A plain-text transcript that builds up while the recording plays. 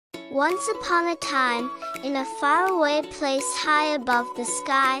Once upon a time, in a faraway place high above the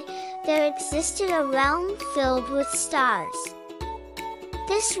sky, there existed a realm filled with stars.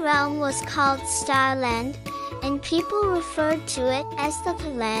 This realm was called Starland, and people referred to it as the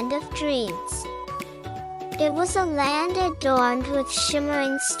land of dreams. It was a land adorned with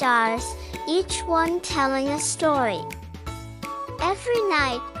shimmering stars, each one telling a story. Every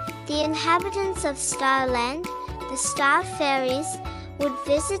night, the inhabitants of Starland, the star fairies, would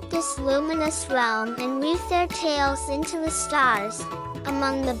visit this luminous realm and weave their tales into the stars.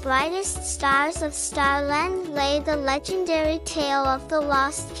 Among the brightest stars of Starland lay the legendary tale of the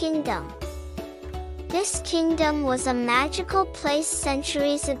Lost Kingdom. This kingdom was a magical place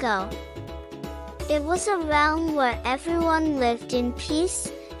centuries ago. It was a realm where everyone lived in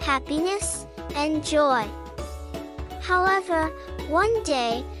peace, happiness, and joy. However, one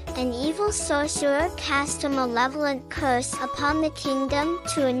day, an evil sorcerer cast a malevolent curse upon the kingdom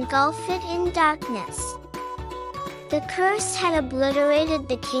to engulf it in darkness. The curse had obliterated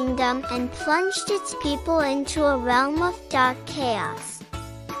the kingdom and plunged its people into a realm of dark chaos.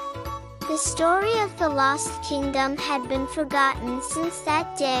 The story of the Lost Kingdom had been forgotten since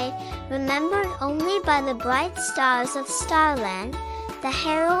that day, remembered only by the bright stars of Starland. The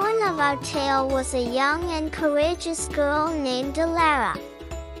heroine of our tale was a young and courageous girl named Elara.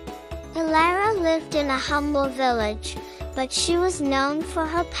 Elara lived in a humble village, but she was known for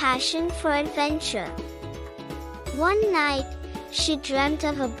her passion for adventure. One night, she dreamt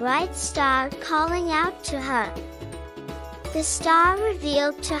of a bright star calling out to her. The star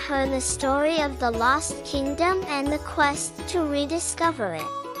revealed to her the story of the Lost Kingdom and the quest to rediscover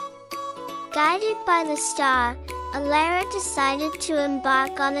it. Guided by the star, Elara decided to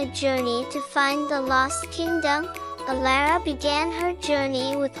embark on a journey to find the Lost Kingdom. Elara began her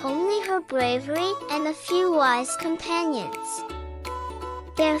journey with only her bravery and a few wise companions.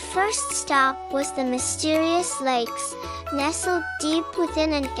 Their first stop was the mysterious lakes, nestled deep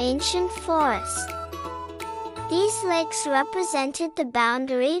within an ancient forest. These lakes represented the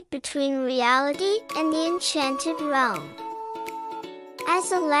boundary between reality and the enchanted realm.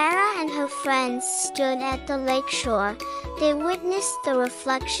 As Elara and her friends stood at the lakeshore, they witnessed the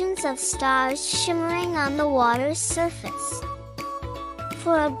reflections of stars shimmering on the water's surface.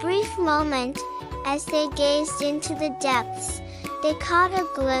 For a brief moment, as they gazed into the depths, they caught a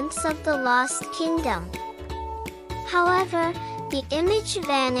glimpse of the Lost Kingdom. However, the image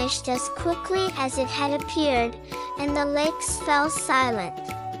vanished as quickly as it had appeared, and the lakes fell silent.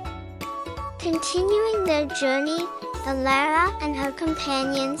 Continuing their journey, Elara and her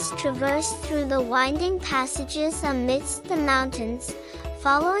companions traversed through the winding passages amidst the mountains,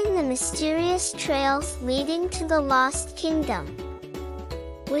 following the mysterious trails leading to the Lost Kingdom.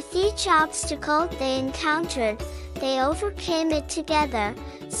 With each obstacle they encountered, they overcame it together,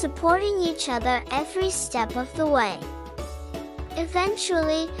 supporting each other every step of the way.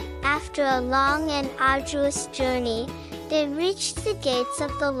 Eventually, after a long and arduous journey, they reached the gates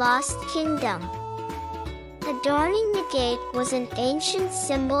of the Lost Kingdom. Adorning the gate was an ancient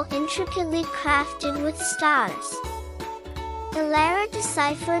symbol intricately crafted with stars. Elara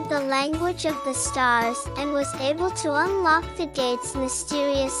deciphered the language of the stars and was able to unlock the gate's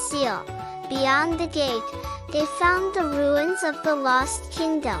mysterious seal. Beyond the gate, they found the ruins of the Lost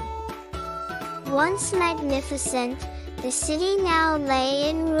Kingdom. Once magnificent, the city now lay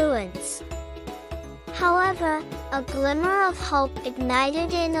in ruins. However, a glimmer of hope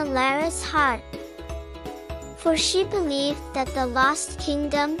ignited in Elara's heart, for she believed that the Lost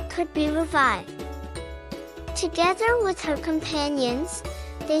Kingdom could be revived. Together with her companions,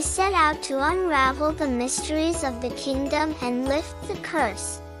 they set out to unravel the mysteries of the kingdom and lift the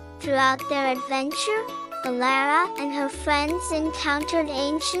curse. Throughout their adventure, Elara and her friends encountered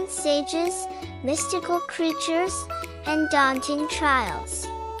ancient sages, mystical creatures, and daunting trials.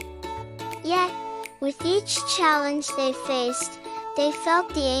 Yet, with each challenge they faced, they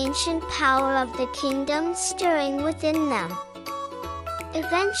felt the ancient power of the kingdom stirring within them.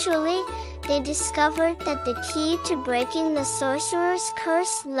 Eventually, they discovered that the key to breaking the sorcerer's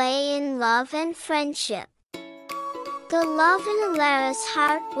curse lay in love and friendship. The love in Elara's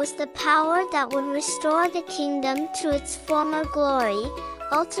heart was the power that would restore the kingdom to its former glory.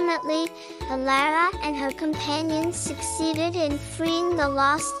 Ultimately, Elara and her companions succeeded in freeing the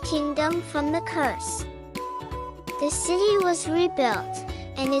Lost Kingdom from the curse. The city was rebuilt,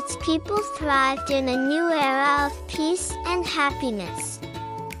 and its people thrived in a new era of peace and happiness.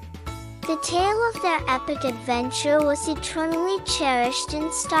 The tale of their epic adventure was eternally cherished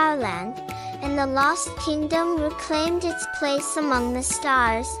in Starland, and the Lost Kingdom reclaimed its place among the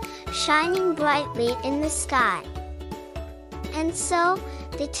stars, shining brightly in the sky. And so,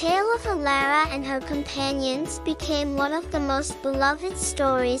 The tale of Elara and her companions became one of the most beloved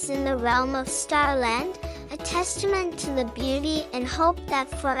stories in the realm of Starland, a testament to the beauty and hope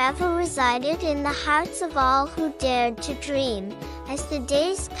that forever resided in the hearts of all who dared to dream. As the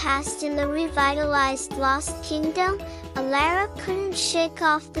days passed in the revitalized Lost Kingdom, Elara couldn't shake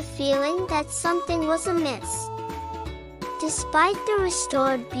off the feeling that something was amiss. Despite the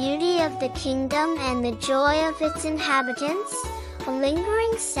restored beauty of the kingdom and the joy of its inhabitants, a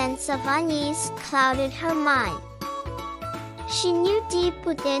lingering sense of unease clouded her mind. She knew deep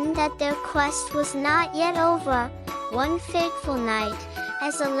within that their quest was not yet over. One fateful night,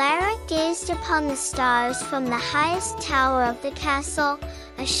 as Elara gazed upon the stars from the highest tower of the castle,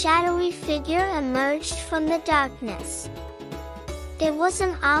 a shadowy figure emerged from the darkness. There was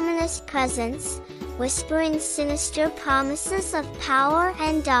an ominous presence, whispering sinister promises of power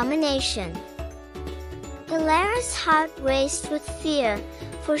and domination. Elara's heart raced with fear,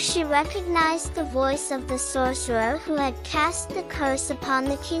 for she recognized the voice of the sorcerer who had cast the curse upon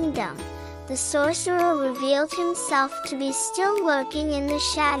the kingdom. The sorcerer revealed himself to be still lurking in the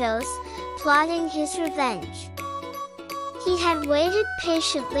shadows, plotting his revenge. He had waited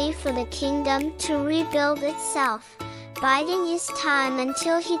patiently for the kingdom to rebuild itself, biding his time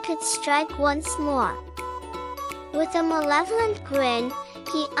until he could strike once more. With a malevolent grin,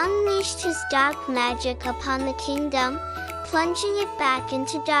 he unleashed his dark magic upon the kingdom, plunging it back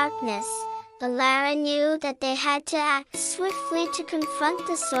into darkness. Elara knew that they had to act swiftly to confront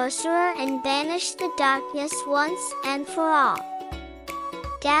the sorcerer and banish the darkness once and for all.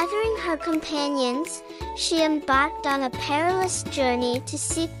 Gathering her companions, she embarked on a perilous journey to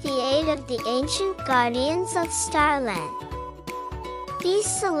seek the aid of the ancient guardians of Starland. These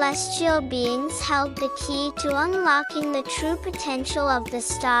celestial beings held the key to unlocking the true potential of the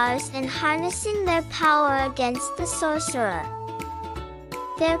stars and harnessing their power against the sorcerer.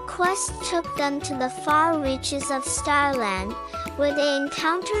 Their quest took them to the far reaches of Starland, where they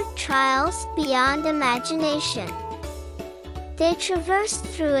encountered trials beyond imagination. They traversed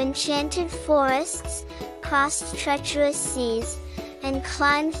through enchanted forests, crossed treacherous seas, and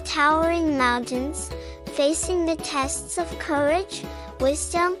climbed towering mountains, facing the tests of courage,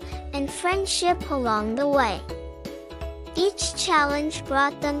 wisdom, and friendship along the way. Each challenge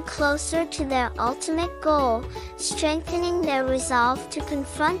brought them closer to their ultimate goal, strengthening their resolve to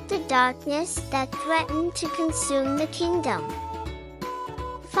confront the darkness that threatened to consume the kingdom.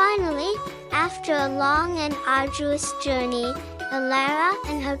 Finally, after a long and arduous journey, Elara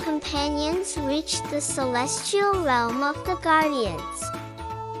and her companions reached the celestial realm of the Guardians.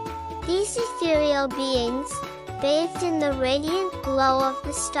 These ethereal beings, bathed in the radiant glow of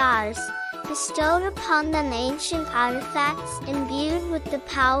the stars, bestowed upon them ancient artifacts imbued with the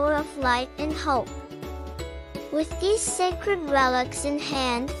power of light and hope. With these sacred relics in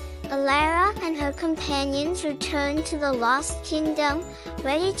hand, Elara and her companions returned to the Lost Kingdom,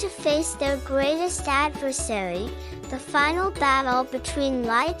 ready to face their greatest adversary. The final battle between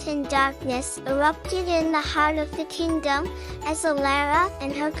light and darkness erupted in the heart of the kingdom, as Elara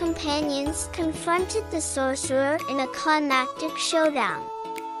and her companions confronted the sorcerer in a climactic showdown.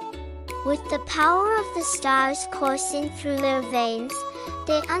 With the power of the stars coursing through their veins,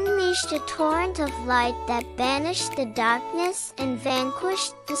 they unleashed a torrent of light that banished the darkness and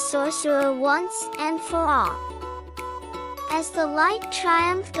vanquished the sorcerer once and for all. As the light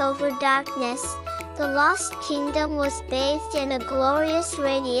triumphed over darkness, the Lost Kingdom was bathed in a glorious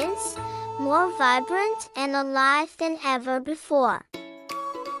radiance, more vibrant and alive than ever before.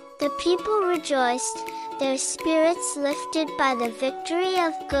 The people rejoiced, their spirits lifted by the victory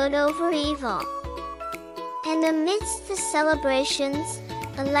of good over evil. And amidst the celebrations,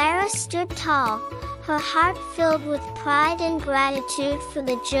 Elara stood tall, her heart filled with pride and gratitude for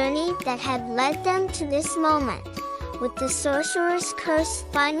the journey that had led them to this moment. With the sorcerer's curse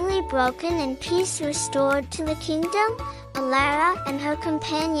finally broken and peace restored to the kingdom, Elara and her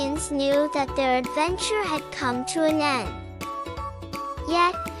companions knew that their adventure had come to an end.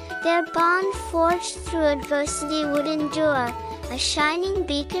 Yet, their bond forged through adversity would endure, a shining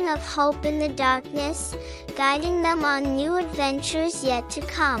beacon of hope in the darkness, guiding them on new adventures yet to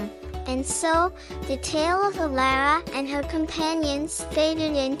come. And so, the tale of Elara and her companions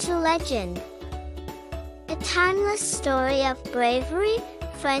faded into legend. A timeless story of bravery,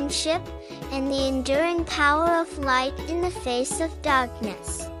 friendship, and the enduring power of light in the face of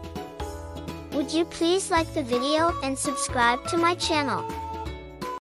darkness. Would you please like the video and subscribe to my channel?